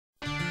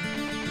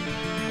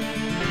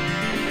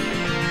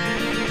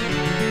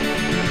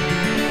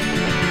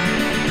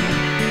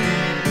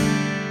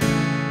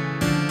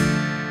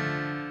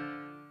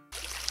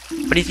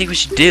What do you think we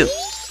should do?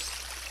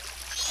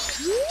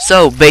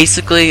 So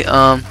basically, you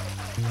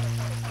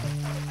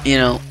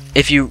know,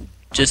 if you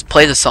just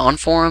play the song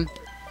for him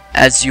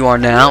as you are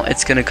now,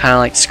 it's gonna kind of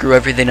like screw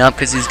everything up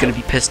because he's gonna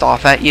be pissed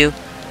off at you.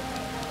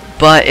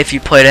 But if you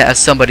played it as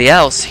somebody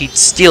else, he'd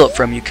steal it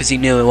from you because he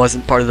knew it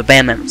wasn't part of the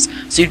band members.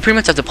 So you'd pretty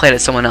much have to play it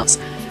as someone else.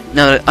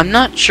 Now, I'm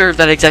not sure if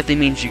that exactly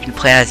means you can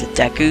play it as a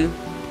Deku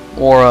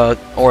or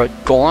a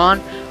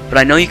Goron, but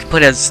I know you can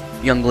play it as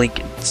young Link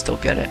and still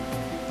get it.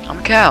 I'm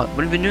a cow.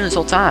 What have you been doing this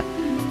whole time?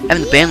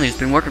 Having the band leader's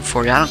been working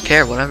for you. I don't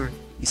care. Whatever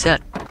you said.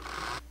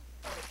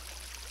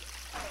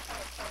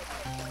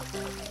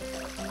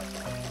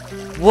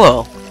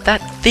 Whoa, that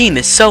theme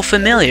is so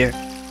familiar.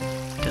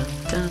 Dun,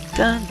 dun,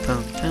 dun,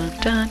 dun,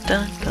 dun,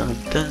 dun, dun,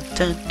 dun,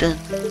 dun, dun.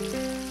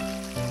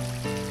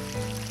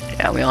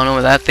 Yeah, we all know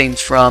where that theme's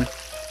from.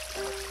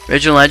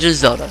 Original Legend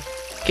Zelda.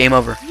 Game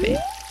over theme.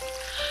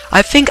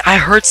 I think I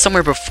heard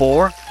somewhere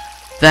before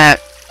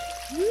that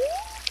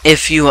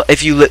if you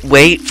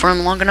wait for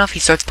him long enough, he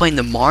starts playing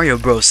the Mario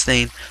Bros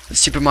theme, the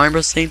Super Mario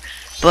Bros theme.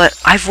 But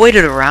I've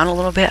waited around a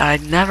little bit.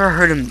 I've never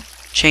heard him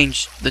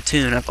change the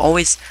tune. I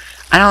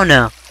don't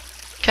know.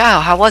 Cow,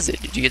 how was it?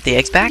 Did you get the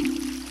eggs back?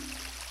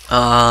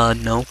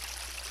 No.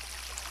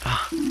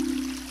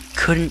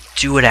 Couldn't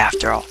do it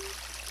after all.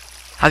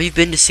 Have you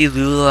been to see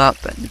Lulu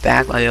out in the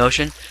back by the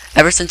ocean?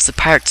 Ever since the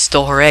pirates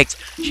stole her eggs,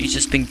 she's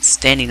just been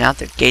standing out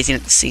there gazing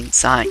at the sea and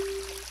sighing.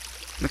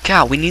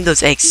 Macau, we need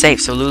those eggs safe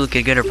so Lulu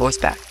can get her voice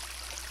back.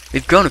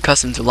 We've grown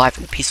accustomed to life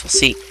in the peaceful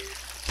sea.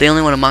 The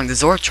only one among the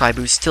Zora tribe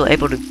who's still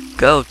able to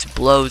go to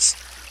blows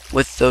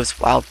with those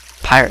wild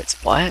pirates.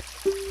 What?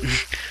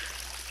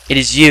 It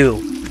is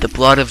you, the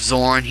blood of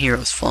Zoran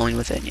heroes flowing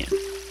within you.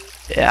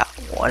 Yeah,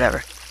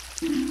 whatever.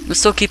 We're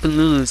still keeping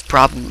Lulu's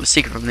problem a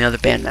secret from the other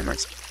band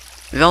members.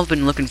 We've all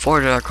been looking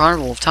forward to our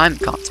Carnival of Time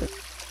concert.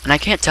 And I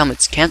can't tell them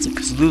it's canceled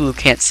because Lulu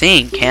can't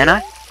sing, can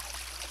I?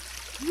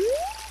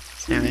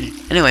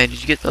 Anyway, did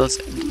you get those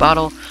empty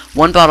bottle?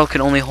 One bottle can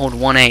only hold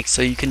one egg,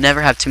 so you can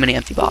never have too many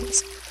empty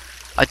bottles.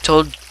 I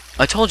told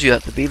you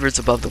that the beavers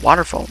above the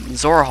waterfall in the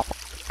Zora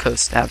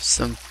coast have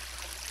some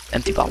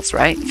empty bottles,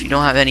 right? If you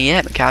don't have any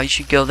yet, Macau, you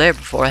should go there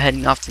before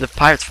heading off to the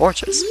pirate's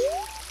fortress.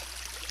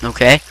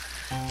 Okay.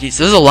 Jeez,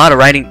 there's a lot of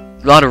reading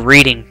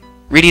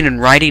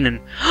and writing and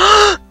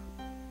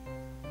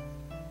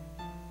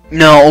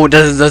no, it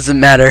doesn't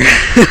matter.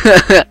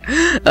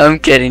 I'm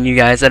kidding, you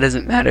guys. That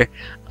doesn't matter.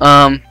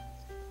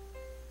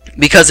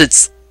 Because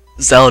it's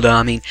Zelda.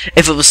 I mean,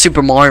 if it was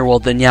Super Mario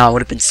World, then yeah, I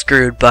would have been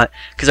screwed. But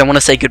because I want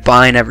to say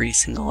goodbye in every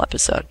single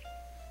episode.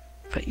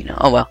 But you know,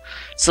 oh well.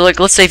 So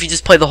like, let's say if you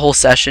just play the whole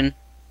session.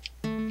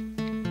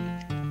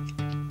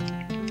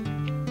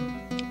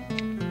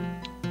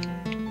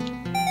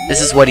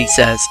 This is what he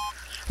says.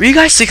 Were you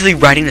guys secretly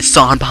writing a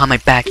song behind my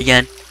back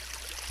again?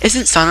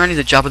 Isn't songwriting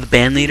the job of the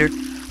band leader?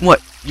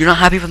 What? You're not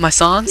happy with my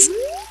songs?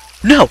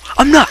 No,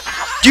 I'm not.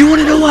 Do you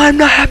want to know why I'm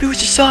not happy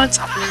with your songs?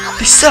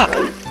 They suck.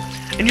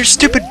 And your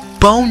stupid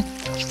bone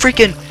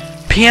freaking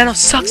piano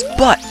sucks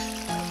butt.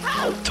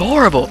 It's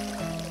horrible.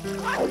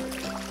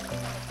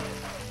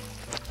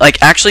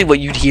 Like, actually, what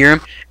you'd hear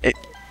him,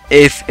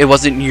 if it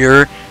wasn't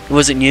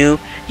you,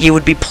 he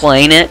would be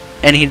playing it,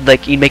 and he'd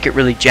make it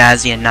really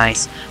jazzy and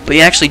nice. But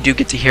you actually do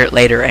get to hear it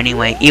later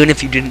anyway, even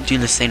if you didn't do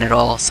the thing at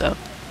all. So,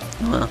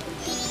 well,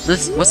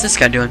 what's this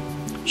guy doing?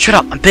 Shut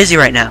up! I'm busy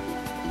right now.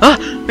 Ah,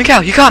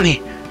 Macau, you caught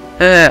me.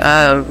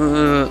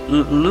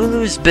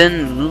 Lulu's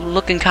been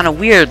looking kind of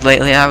weird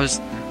lately. I was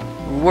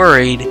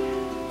worried.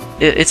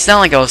 It's not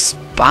like I was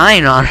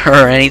spying on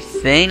her or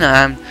anything.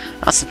 I'm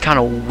not some kind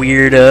of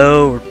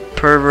weirdo or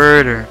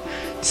pervert or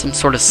some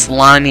sort of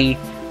slimy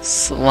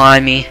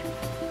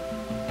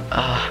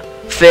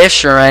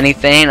fish or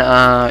anything.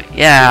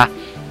 Yeah.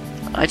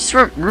 I just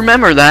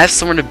remember that I have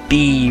somewhere to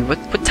be.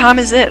 What time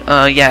is it?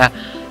 Yeah.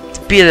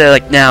 To be there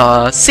like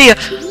now. See ya.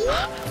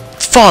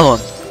 Follow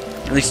him.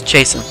 At least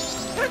chase him.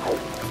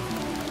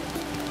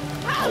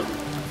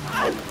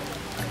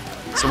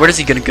 So where is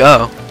he gonna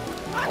go?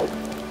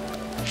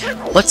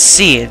 Let's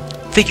see.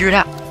 Figure it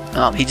out.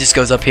 Oh, he just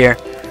goes up here.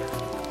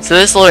 So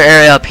this little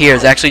area up here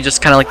is actually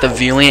just kind of like the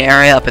viewing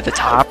area up at the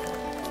top.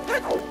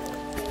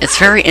 It's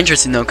very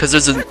interesting though, because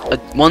there's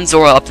one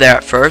Zora up there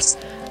at first,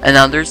 and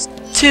now there's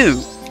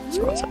two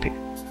Zoras up here.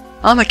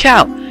 I'm a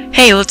cow.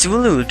 Hey, what's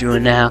Lulu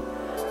doing now?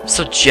 I'm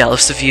so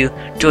jealous of you.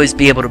 To always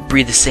be able to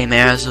breathe the same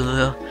air as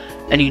Lulu.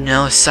 And you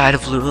know a side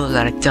of Lulu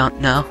that I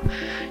don't know.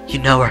 You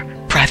know her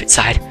private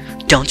side,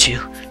 don't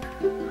you?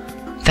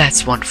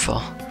 That's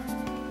wonderful.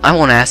 I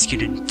won't ask you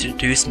to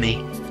introduce me.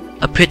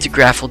 A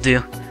pictograph will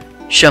do.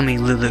 Show me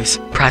Lulu's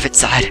private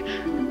side.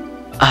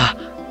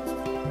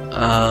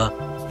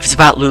 If it's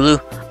about Lulu,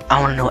 I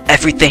want to know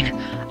everything.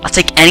 I'll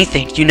take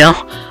anything, you know?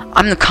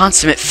 I'm the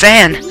consummate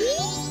fan.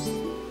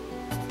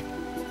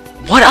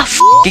 What a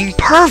f***ing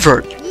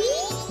pervert!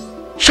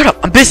 Shut up,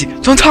 I'm busy,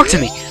 don't talk to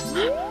me!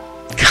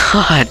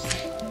 God.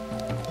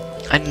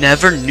 I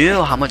never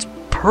knew how much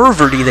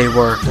perverty they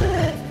were.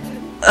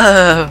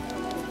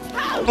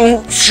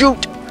 Oh,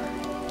 shoot!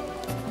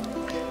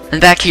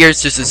 And back here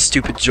is just a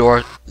stupid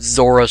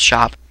Zora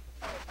shop.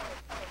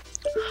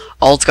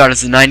 All it's got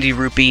is a 90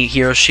 rupee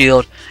hero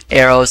shield,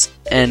 arrows,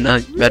 and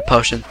a red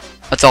potion.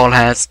 That's all it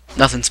has.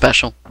 Nothing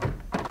special.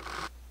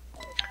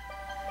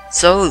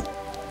 So,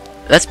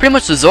 that's pretty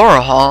much the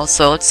Zora Hall,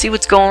 so let's see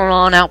what's going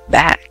on out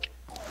back.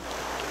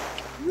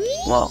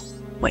 Whoa.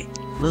 Wait.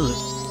 Lulu.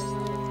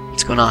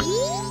 What's going on?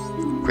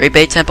 Great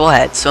Bay Temple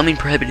ahead. Swimming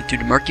prohibited due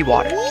to murky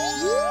water.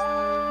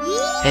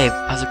 Hey,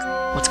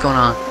 what's going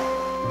on?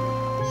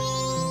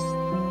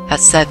 That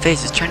sad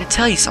face is trying to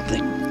tell you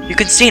something. You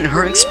can see it in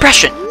her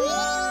expression.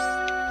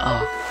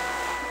 Oh,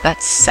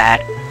 that's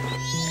sad.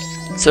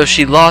 So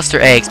she lost her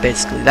eggs,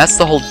 basically. That's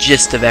the whole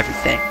gist of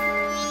everything.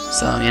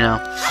 So, you know,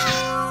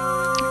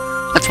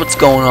 that's what's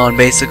going on,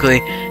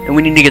 basically. And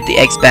we need to get the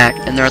eggs back,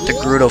 and they're at the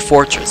Gerudo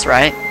Fortress,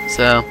 right?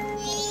 So,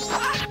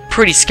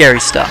 pretty scary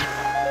stuff.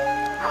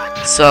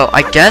 So,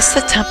 I guess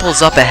the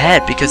temple's up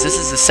ahead, because this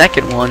is the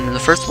second one, and the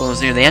first one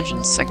was near the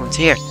entrance, the second one's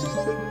here.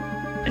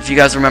 If you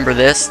guys remember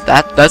this,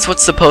 that's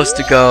what's supposed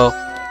to go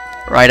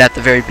right at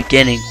the very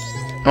beginning.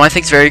 And what I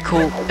think's very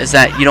cool is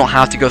that you don't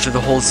have to go through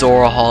the whole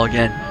Zora Hall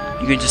again.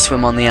 You can just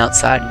swim on the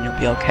outside and you'll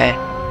be okay.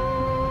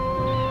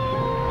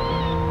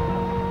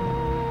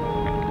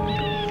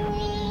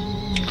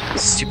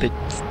 Stupid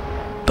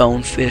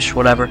bonefish,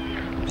 whatever.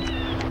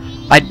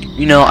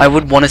 I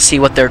would want to see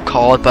what they're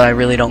called, but I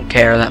really don't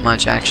care that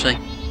much, actually.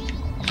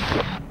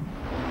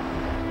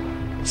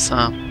 So,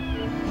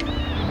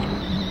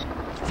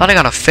 thought I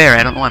got a fairy.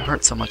 I don't know why I'm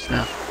hurt so much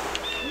now.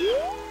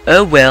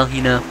 Oh well,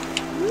 you know.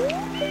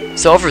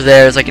 So over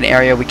there is like an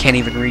area we can't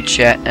even reach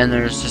yet, and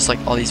there's just like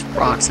all these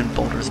rocks and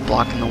boulders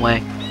blocking the way.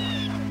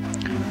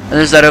 And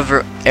there's that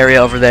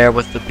area over there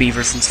with the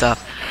beavers and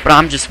stuff. But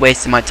I'm just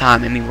wasting my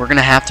time. I mean, we're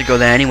gonna have to go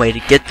there anyway to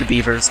get the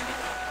beavers.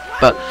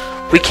 But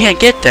we can't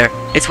get there.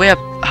 It's way up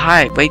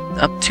high, way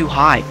up too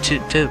high to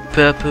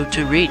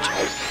reach.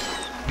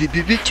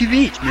 To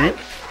reach, man.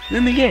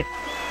 Let me get.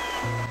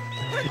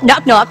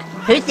 Knock knock.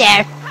 Who's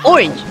there?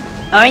 Orange.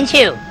 Orange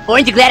who?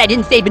 Orange, you glad I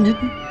didn't say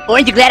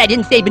Orange, you glad I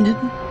didn't say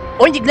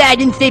Orange, you glad I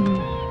didn't say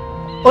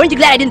Orange, you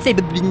glad I didn't say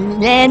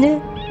banana?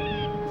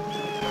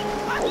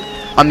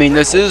 I mean,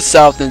 this is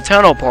South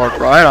Nintendo Park,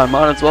 right? I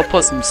might as well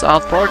put some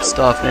South Park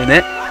stuff in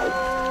it.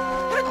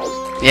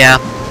 Yeah.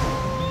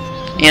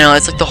 You know,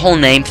 it's like the whole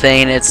name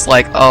thing. It's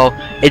like, oh,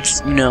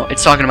 it's, you know,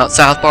 it's talking about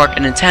South Park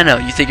and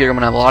Nintendo. You think you're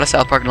gonna have a lot of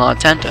South Park and a lot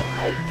of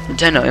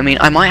Nintendo. I mean,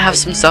 I might have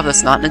some stuff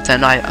that's not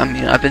Nintendo. I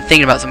mean, I've been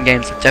thinking about some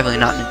games that are definitely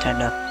not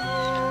Nintendo.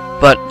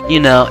 But, you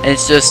know,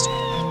 it's just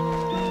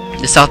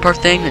the South Park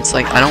thing. It's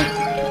like I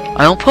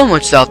don't put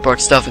much South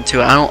Park stuff into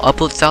it. I don't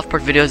upload South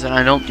Park videos, and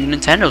I don't do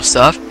Nintendo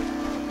stuff.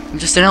 I'm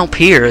just an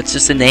LPer. It's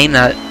just a name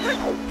that,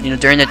 you know,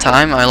 during the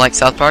time I like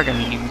South Park. I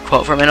mean, you can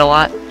quote from it a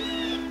lot.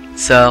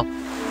 So,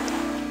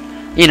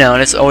 you know,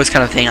 and it's always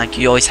kind of thing, like,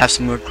 you always have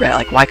some regret,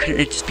 like, why couldn't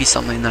it just be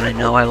something that I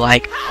know I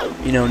like,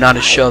 you know, not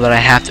a show that I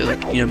have to,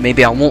 like, you know,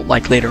 maybe I won't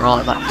like later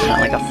on, like, you know,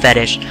 like a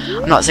fetish.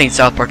 I'm not saying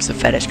South Park's a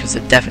fetish, because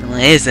it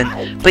definitely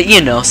isn't, but,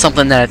 you know,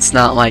 something that it's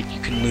not like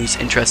you can lose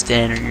interest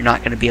in, or you're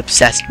not going to be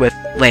obsessed with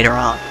later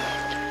on.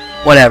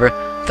 Whatever.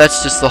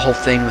 That's just the whole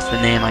thing with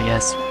the name, I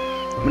guess.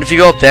 But if you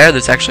go up there,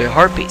 there's actually a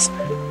heart piece.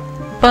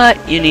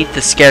 But you need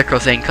the scarecrow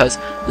thing, because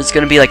there's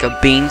going to be like a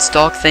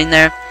beanstalk thing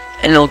there,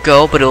 and it'll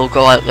go, but it'll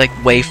go out like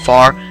way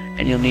far,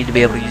 and you'll need to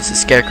be able to use the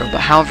scarecrow.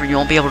 But however, you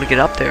won't be able to get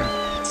up there with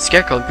the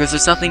scarecrow, because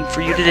there's nothing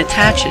for you to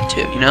attach it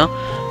to, you know?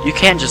 You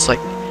can't just like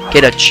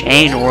get a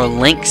chain or a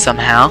link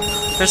somehow.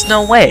 There's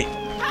no way.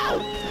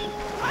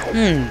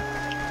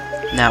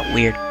 Not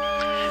weird.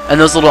 And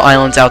those little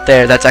islands out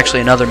there, that's actually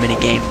another mini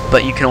game,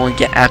 but you can only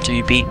get after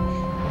you beat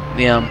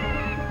the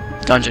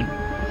dungeon.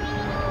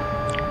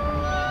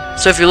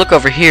 So if you look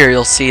over here,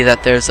 you'll see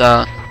that there's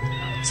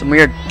some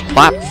weird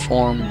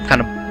platform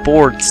kind of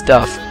board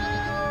stuff.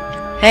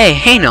 Hey,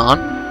 hang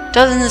on.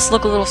 Doesn't this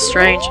look a little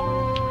strange?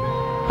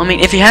 I mean,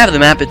 if you have the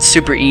map, it's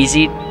super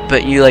easy,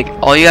 but you like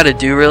all you gotta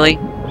do really.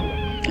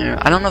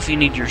 I don't know if you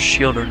need your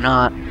shield or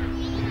not.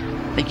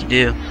 I think you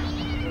do.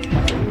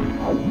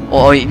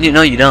 Well, you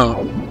know you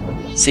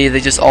don't. See, they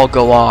just all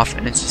go off,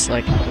 and it's just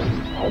like,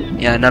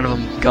 yeah, none of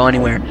them go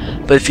anywhere.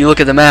 But if you look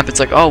at the map, it's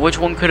like, oh, which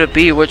one could it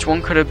be? Which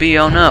one could it be?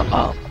 Oh no.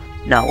 Oh,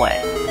 no way.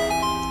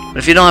 But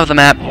if you don't have the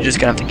map, you're just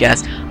gonna have to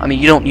guess. I mean,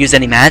 you don't use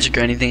any magic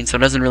or anything, so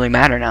it doesn't really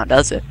matter now,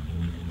 does it?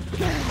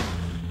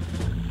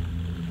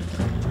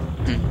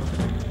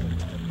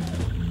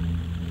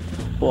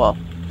 Whoa.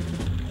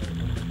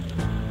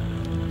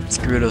 It's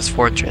Gerudo's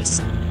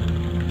fortress.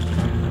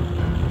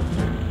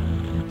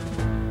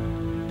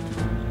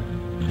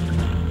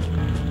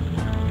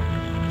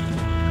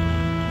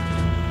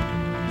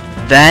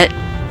 That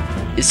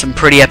is some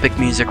pretty epic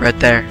music right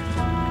there.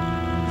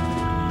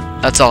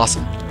 That's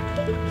awesome.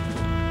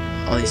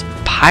 All these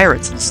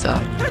pirates and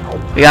stuff.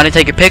 We gotta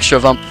take a picture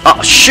of them.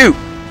 Oh, shoot!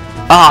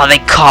 Oh, they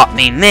caught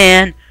me,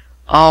 man!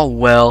 Oh,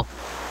 well.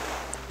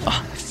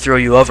 Oh, throw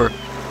you over.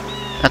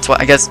 That's what,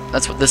 I guess,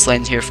 that's what this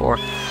lane's here for.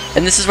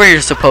 And this is where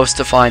you're supposed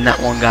to find that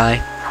one guy.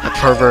 That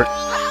pervert.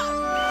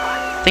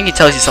 I think he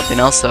tells you something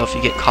else, though, if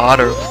you get caught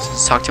or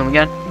just talk to him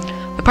again.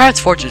 The pirate's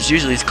fortress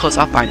usually is closed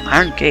off by an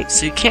iron gate,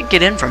 so you can't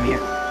get in from here.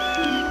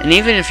 And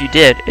even if you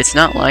did, it's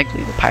not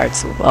likely the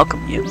pirates will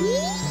welcome you.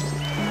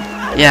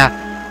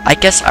 Yeah, I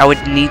guess I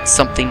would need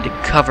something to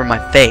cover my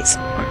face, or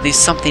at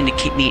least something to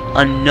keep me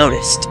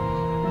unnoticed.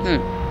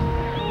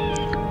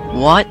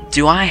 What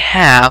do I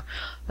have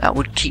that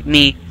would keep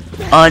me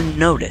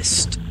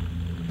unnoticed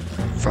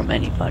from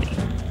anybody?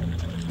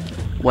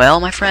 Well,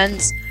 my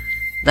friends,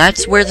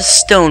 that's where the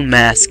stone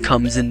mask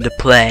comes into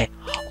play.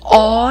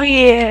 Oh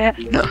yeah.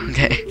 No,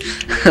 okay.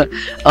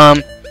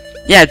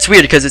 Yeah, it's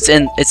weird because it's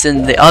in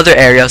the other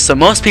area, so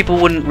most people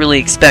wouldn't really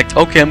expect,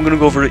 okay, I'm gonna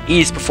go over to the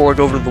east before I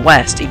go over to the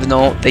west, even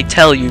though they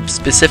tell you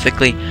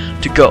specifically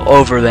to go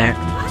over there.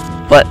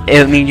 But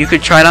I mean, you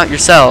could try it out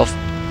yourself.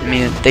 I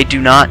mean, they do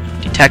not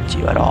detect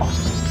you at all.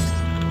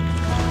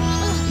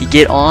 You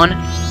get on,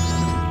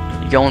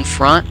 you go in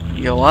front,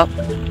 you go up.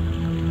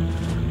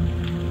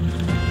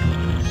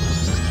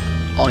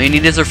 All you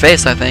need is their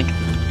face, I think.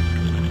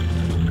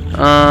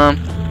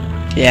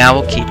 Yeah,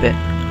 we'll keep it.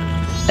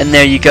 And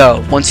there you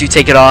go. Once you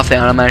take it off, they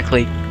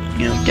automatically,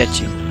 you know, get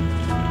you.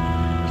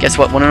 Guess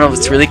what? Wanna know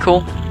what's really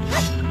cool?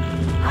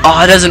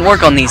 Oh, it doesn't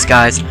work on these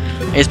guys.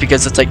 It's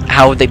because it's like,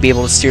 how would they be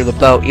able to steer the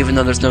boat, even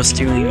though there's no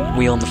steering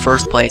wheel in the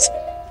first place?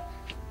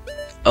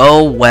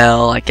 Oh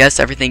well, I guess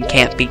everything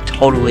can't be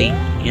totally,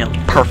 you know,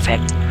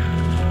 perfect.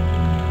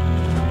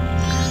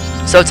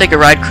 So take a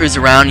ride, cruise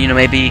around, you know,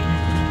 maybe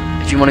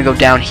if you want to go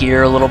down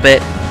here a little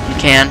bit, you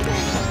can.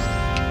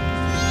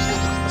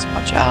 Just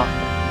watch out.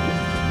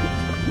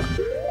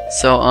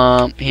 So,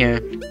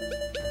 here.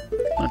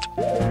 I'm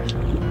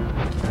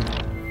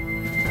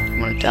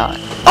gonna die.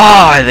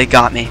 Oh, they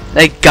got me.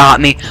 They got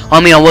me. I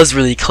mean, I was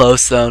really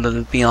close, though,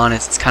 to be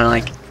honest. It's kind of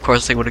like, of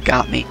course they would have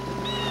got me.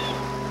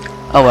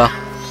 Oh, well.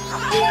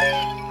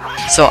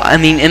 So, I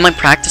mean, in my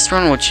practice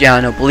run, which, yeah,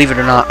 I know, believe it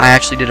or not, I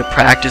actually did a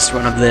practice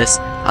run of this.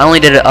 I only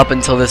did it up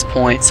until this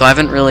point, so I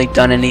haven't really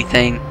done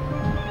anything,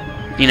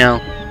 you know,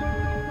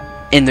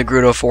 in the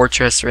Gerudo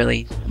Fortress,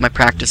 really, my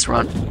practice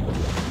run.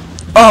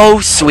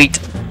 Oh, sweet!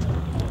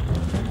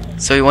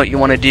 So what you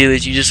want to do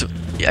is you just,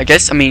 I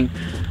guess, I mean,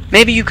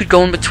 maybe you could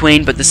go in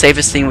between, but the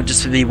safest thing would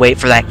just be wait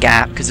for that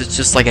gap, because it's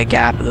just like a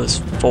gap of those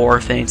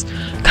 4 things.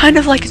 Kind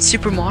of like in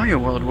Super Mario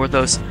World, where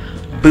those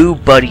Boo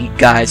Buddy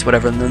guys,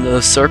 whatever, and then the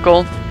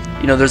circle,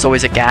 you know, there's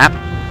always a gap.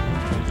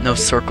 No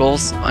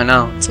circles. I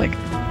know, it's like...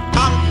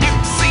 I'm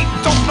MC,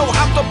 don't know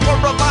how to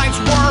pluralize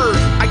words.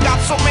 I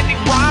got so many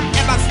rhymes,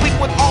 and I sleep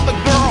with all the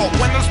girls.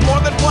 When there's more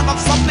than one of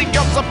something,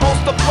 you're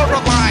supposed to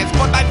pluralize.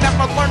 But I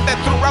never learned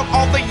that throughout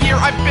all the year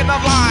I've been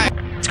alive.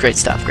 It's great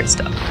stuff, great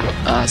stuff.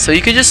 So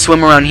you could just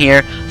swim around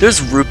here.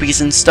 There's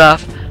rupees and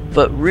stuff,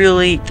 but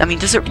really, I mean,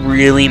 does it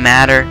really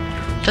matter?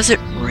 Does it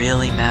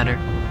really matter?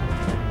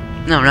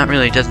 No, not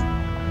really, it doesn't.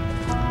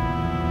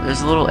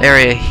 There's a little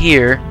area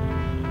here.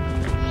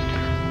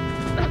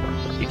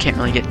 You can't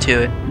really get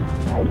to it.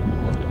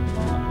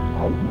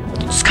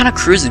 Just kind of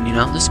cruising, you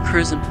know, just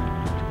cruising.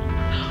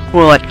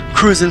 Well, like,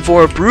 cruising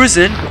for a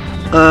bruising.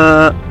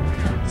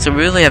 So we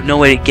really have no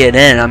way to get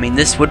in. I mean,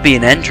 this would be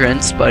an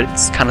entrance, but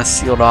it's kind of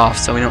sealed off,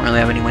 so we don't really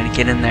have any way to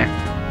get in there.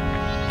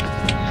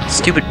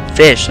 Stupid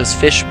fish, those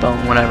fish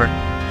bone, whatever.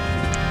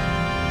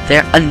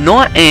 They're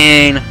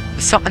annoying. They're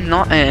so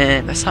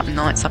annoying. They're so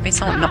annoying. Stop being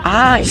so annoying.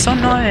 Ah, you're so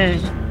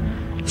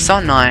annoying. So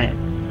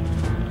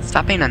annoying.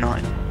 Stop being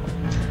annoying.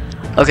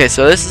 Okay,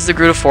 so this is the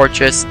Gerudo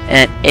Fortress,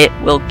 and it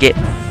will get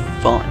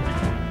fun.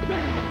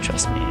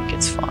 Trust me, it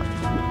gets fun.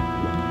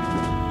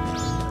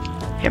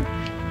 Here,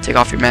 take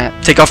off your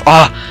map. Take off.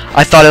 Ah,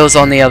 I thought it was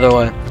on the other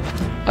one.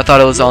 I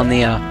thought it was on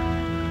the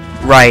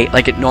right,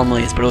 like it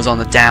normally is, but it was on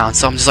the down.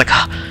 So I'm just like,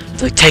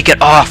 it's like take it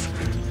off.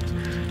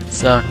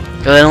 So,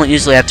 because I don't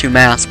usually have 2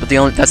 masks, but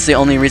that's the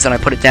only reason I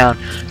put it down.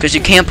 Because you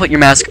can't put your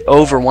mask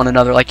over one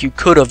another like you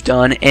could have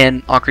done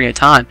in Ocarina of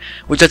Time,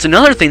 which that's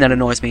another thing that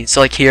annoys me. So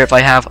like here, if I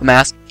have a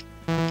mask.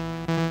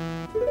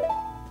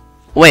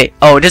 Wait,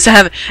 oh, it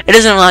doesn't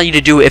allow you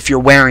to do it if you're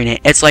wearing it.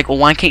 It's like, well,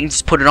 why can't you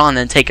just put it on and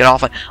then take it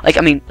off? Like,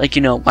 I mean, like,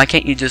 you know, why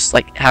can't you just,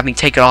 like, have me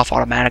take it off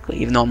automatically,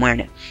 even though I'm wearing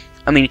it?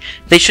 I mean,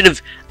 they should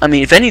have, I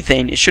mean, if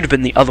anything, it should have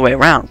been the other way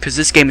around, because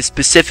this game is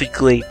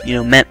specifically, you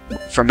know, meant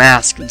for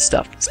masks and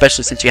stuff,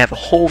 especially since you have a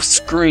whole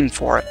screen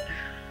for it.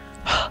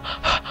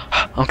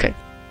 Okay.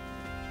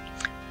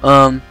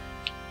 So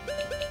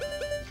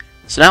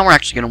now we're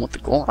actually going to want the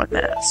Goron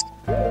mask.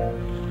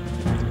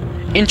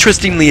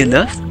 Interestingly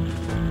enough,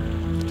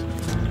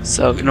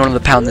 so in order to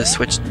pound this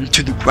switch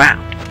into the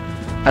ground,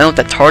 I don't know what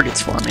that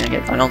target's for. I mean,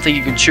 I don't think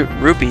you can shoot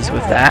rupees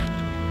with that.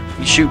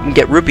 You shoot and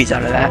get rupees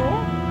out of that.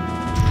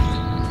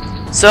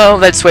 So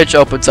that switch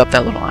opens up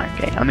that little iron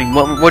gate. I mean,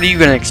 what are you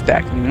gonna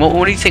expect? I mean,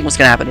 what do you think was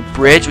gonna happen? A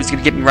bridge was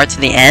gonna get me right to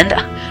the end?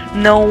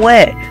 No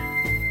way.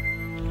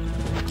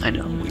 I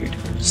know, weird.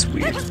 Just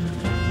weird.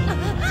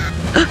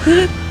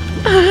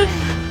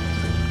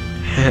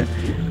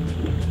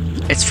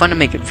 It's fun to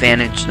make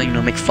advantage, you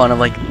know, make fun of,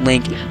 like,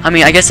 Link. I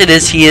mean, I guess it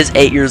is, he is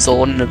 8 years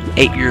old, and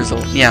 8 years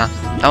old. Yeah,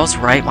 that was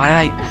right. Why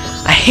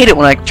I hate it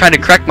when I try to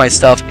correct my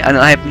stuff, and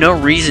I have no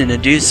reason to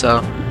do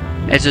so.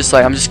 It's just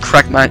like, I'm just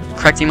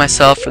correcting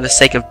myself for the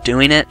sake of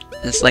doing it.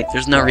 It's like,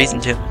 there's no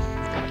reason to.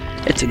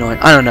 It's annoying.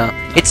 I don't know.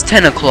 It's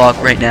 10 o'clock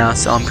right now,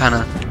 so I'm kind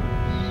of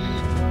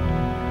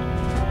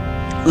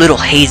a little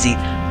hazy.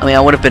 I mean, I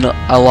would have been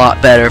a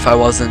lot better if I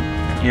wasn't,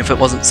 you know, if it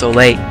wasn't so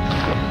late.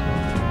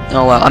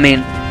 Oh well. I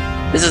mean,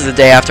 this is the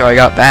day after I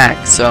got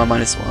back, so I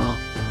might as well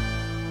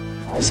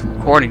do some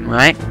recording,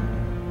 right?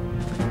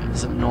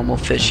 Some normal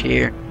fish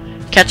here.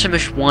 Catch a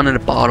fish one in a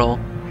bottle.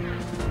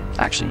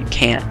 Actually, you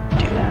can't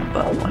do that,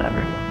 but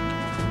whatever.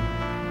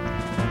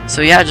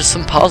 So yeah, just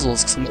some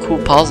puzzles, some cool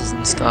puzzles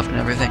and stuff and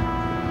everything.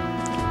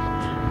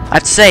 I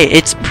have to say,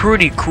 it's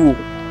pretty cool.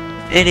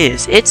 It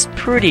is. It's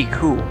pretty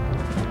cool.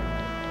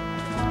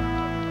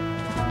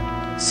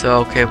 So,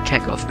 okay, we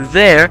can't go through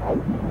there.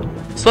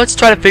 So let's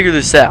try to figure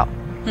this out.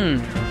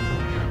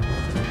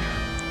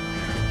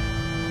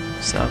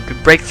 So, we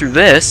could break through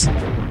this.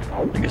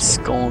 I guess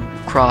skull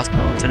and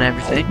crossbones and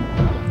everything.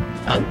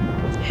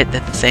 Hit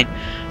that thing.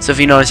 So if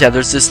you notice, yeah,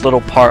 there's this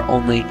little part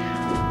only.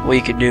 What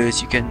you can do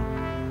is you can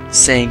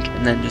sink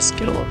and then just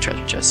get a little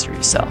treasure chest for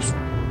yourself.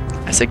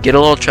 I said get a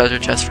little treasure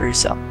chest for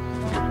yourself.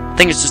 I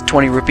think it's just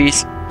 20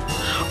 rupees.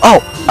 Oh,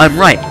 I'm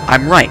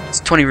right. It's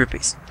 20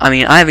 rupees. I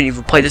mean, I haven't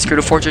even played this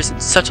Crudo Fortress in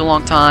such a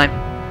long time.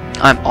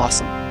 I'm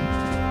awesome.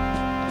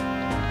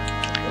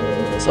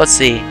 So let's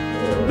see.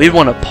 We'd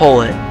want to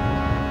pull it.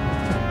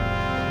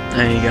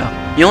 There you go.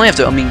 You only have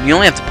to. I mean, you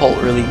only have to pull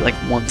it really like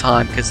one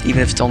time, because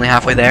even if it's only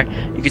halfway there,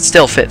 you could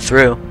still fit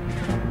through.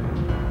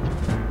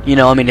 You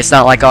know, I mean, it's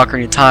not like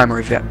Ocarina of Time,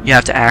 where you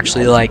have to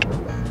actually like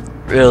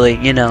really,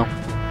 you know,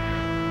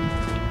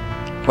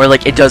 where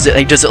like it does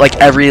it like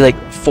every like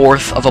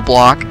fourth of a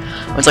block.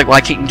 It's like, why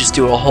can't you just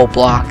do a whole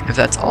block if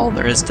that's all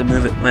there is to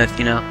move it with,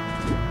 you know?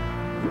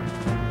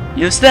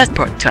 You know, so that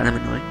part kind of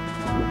annoying.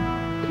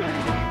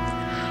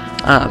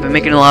 I've been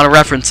making a lot of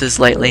references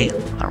lately. A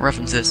lot of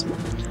references.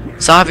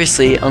 So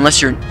obviously, unless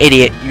you're an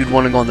idiot, you'd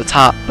want to go on the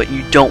top, but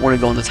you don't want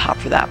to go on the top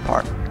for that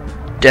part.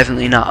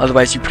 Definitely not.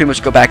 Otherwise, you pretty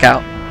much go back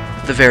out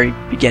at the very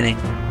beginning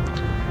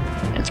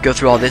and to go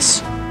through all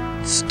this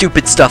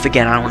stupid stuff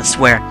again. I don't want to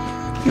swear,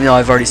 even though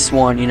I've already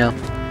sworn. You know,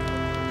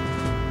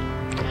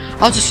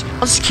 I'll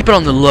just keep it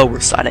on the lower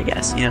side, I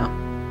guess. You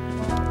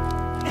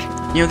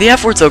know, the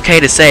F word's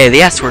okay to say.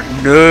 The S word,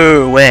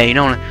 no way. You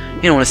don't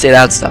want to say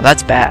that stuff.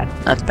 That's bad.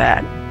 That's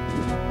bad.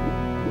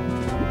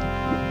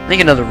 I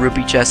think another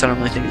rupee chest. I don't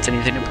really think it's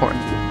anything important.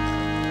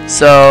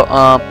 So,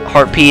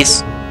 heart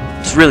piece.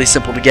 It's really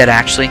simple to get,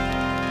 actually.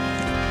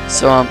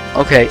 So,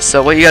 okay.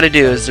 So what you got to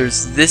do is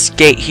there's this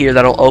gate here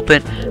that'll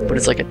open, but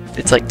it's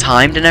like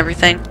timed and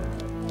everything.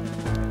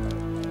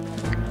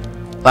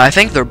 But I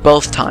think they're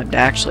both timed,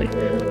 actually.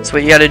 So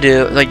what you got to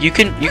do, like you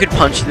can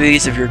punch through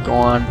these if you're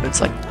going, but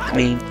it's like, I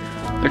mean,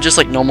 they're just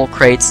like normal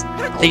crates.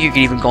 I think you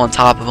could even go on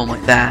top of them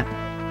like that.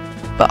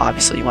 But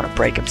obviously you want to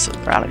break them so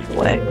they're out of your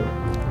way.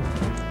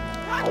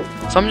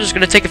 So I'm just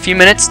going to take a few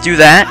minutes, do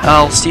that.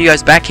 I'll see you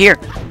guys back here.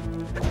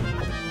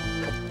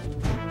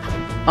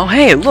 Oh,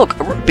 hey, look,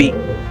 a rupee.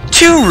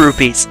 2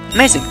 rupees.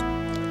 Amazing.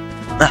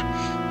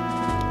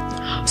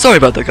 Sorry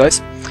about that,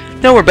 guys.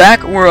 Now we're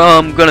back. We're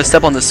going to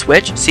step on the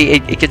switch. See,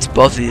 it gets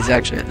both of these,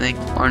 actually, I think.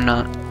 Or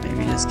not.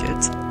 Maybe it just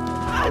gets...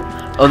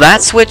 Oh,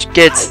 that switch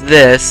gets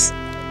this.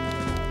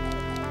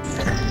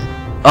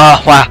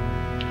 Oh, wow.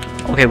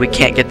 Okay, we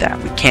can't get that.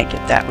 We can't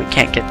get that. We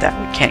can't get that.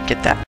 We can't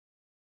get that.